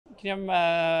ខ្ញុំ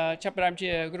ចាប់ផ្ដើម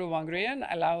ជាគ្រូបង្រៀន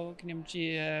ឥឡូវខ្ញុំជា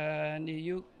នាយ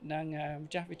កនិង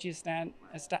ម្ចាស់វិទ្យាស្ថាន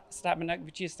ស្ថាបនិក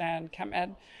វិទ្យាស្ថាន Kampuchea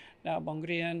ដែលបង្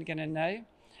រៀនគណនេយ្យ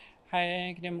ហើយ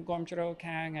ខ្ញុំគាំទ្រ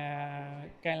ខាង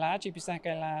កីឡាជាពិសេស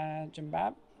កីឡាចម្បា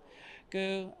ប់គឺ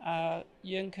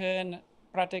យើងឃើញ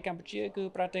ប្រទេសកម្ពុជាគឺ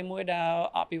ប្រទេសមួយដែល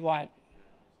អភិវឌ្ឍ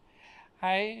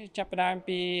ហើយចាប់ផ្ដើម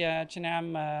ពីឆ្នាំ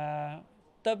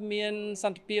ទៅមានស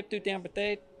ន្តិភាពទូទាំងប្រទេ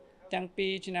សតាំងពី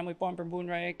ឆ្នាំ1998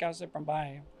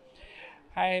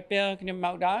ហើយពេលខ្ញុំម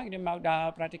កដល់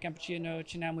ប្រទេសកម្ពុជានៅ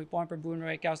ឆ្នាំ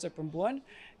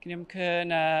1999ខ្ញុំឃើញ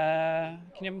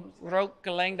ខ្ញុំរកក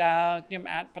ន្លែងដែលខ្ញុំ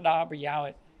អាចផ្ដល់ប្រយោ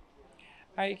ជន៍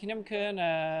ហើយខ្ញុំឃើញ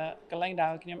កន្លែងដែ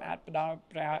លខ្ញុំអាចផ្ដល់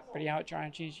ប្រយោជន៍ច្រើន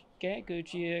ជាងគេគឺ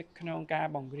ជាក្នុងការ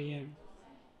បង្រៀន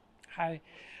ហើយ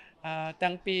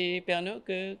តាំងពីពេលនោះ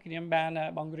គឺខ្ញុំបាន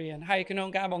បង្រៀនហើយក្នុង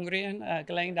ការបង្រៀនក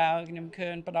ន្លែងដែលខ្ញុំឃើ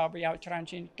ញផ្ដល់ប្រយោជន៍ច្រើន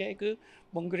ជាងគេគឺ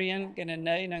បង្រៀនគណ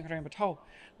នេយ្យនិងហិរញ្ញវត្ថុ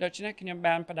ដូច្នេះខ្ញុំ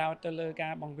បានផ្ដោតទៅលើកា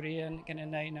របង្រៀនគណ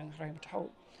នេយ្យនិងហិរញ្ញវត្ថុ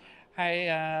ហើយ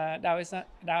ដោយ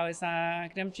សារ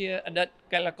ខ្ញុំជាអតីត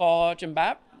កីឡាករចម្បា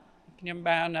ប់ខ្ញុំ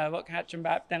បានវឹកហាត់ចម្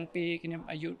បាប់តាំងពីខ្ញុំ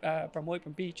អាយុ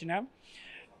6-7ឆ្នាំ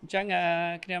អញ្ចឹង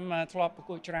ខ្ញុំធ្លាប់ប្រ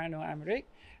កួតច្រើននៅអាមេរិក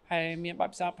ហើយមានបទ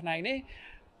ពិសោធន៍ផ្នែកនេះ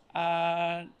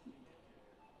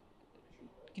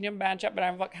ខ្ញុំបានចាប់ផ្ដើ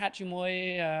មវឹកហាត់ជាមួយ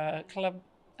ក្លឹប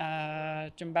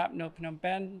ចម្បាប់នៅភ្នំ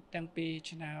ពេញតាំងពី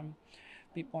ឆ្នាំ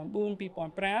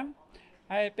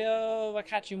2004-2005ហើយពេលវឹក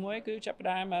ហាត់ជាមួយគឺចាប់ផ្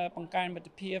ដើមបង្កើនមិត្ត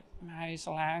ភាពហើយស្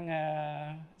រឡាង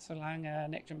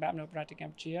អ្នកចម្បាប់នៅប្រទេសក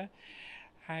ម្ពុជា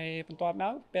ហើយបន្ទាប់ម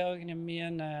កពេលខ្ញុំមា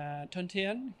នធនធា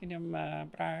នខ្ញុំ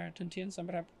ប្រើធនធានស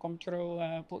ម្រាប់គ្រប់គ្រង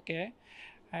ពួកគេ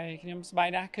ហើយខ្ញុំសប្បាយ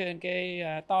ណាស់ឃើញគេ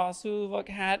តស៊ូវឹក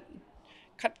ហាត់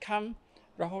ខិតខំ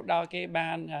រហូតដល់គេបា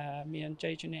នមានជ័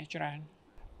យជំនះច្រើន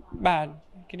បាទ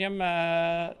ខ្ញុំ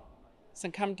ស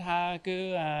ង្ឃឹមថាគឺ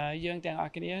យើងទាំងអ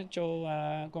ស់គ្នាចូល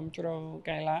គ្រប់គ្រង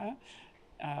កី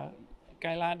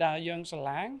ឡាដែលយើងស្រ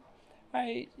ឡាញ់ហើ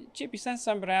យជាពិសេសស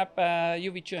ម្រាប់យុ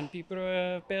វជនពីព្រោះ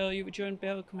ពេលយុវជន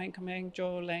ពេលក្មេងៗចូ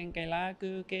លលេងកីឡា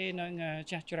គឺគេនឹង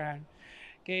ចេះច្រើន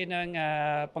គេនឹង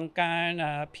បង្កើន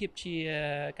ភាពជា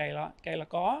កីឡា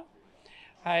ករ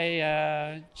ហើយ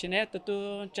ជាអ្នកទទួល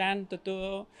ចានទទួល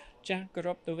ចាស់គ្រ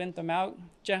ប់ទៅវិញទៅមក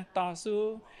ចាស់តស៊ូ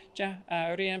ចាស់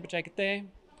រៀនបច្ចេកទេស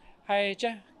ហើយចា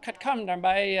ស់ខិតខំដើម្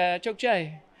បីជោគជ័យ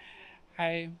ហើ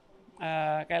យ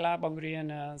កីឡាបង្រៀន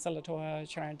សិលធម៌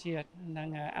ច្រើនទៀតនឹង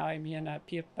ឲ្យមាន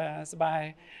ភាពសប្បាយ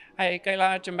ហើយកីឡា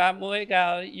ចម្បាប់មួយក៏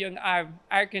យើងឲ្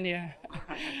យគ្នា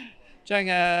ចឹង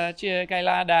ជាកី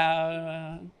ឡាដែល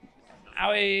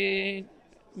ឲ្យ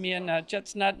មានចិត្ត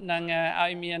ស្និទ្ធនិងឲ្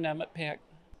យមានមិត្តភក្តិ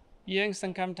យើងស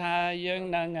ង្ឃឹមថាយើង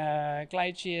នឹងក្លាយ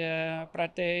ជាប្រ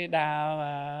ទេសដែល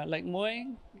លេខ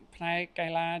1ផ្នែកកី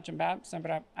ឡាចម្បាប់សម្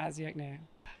រាប់អាស៊ាននេះ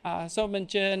សូមអ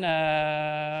ញ្ជើញ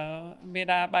មេ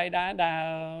ដាបៃតាដែល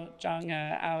ចង់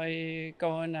ឲ្យ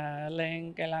កូនលេង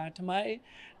កីឡាថ្មី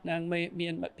និងមា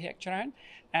នមិត្តភក្តិច្រើន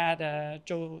អាច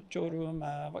ចូលរួម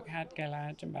វឹកហាត់កីឡា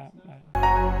ចម្បាប់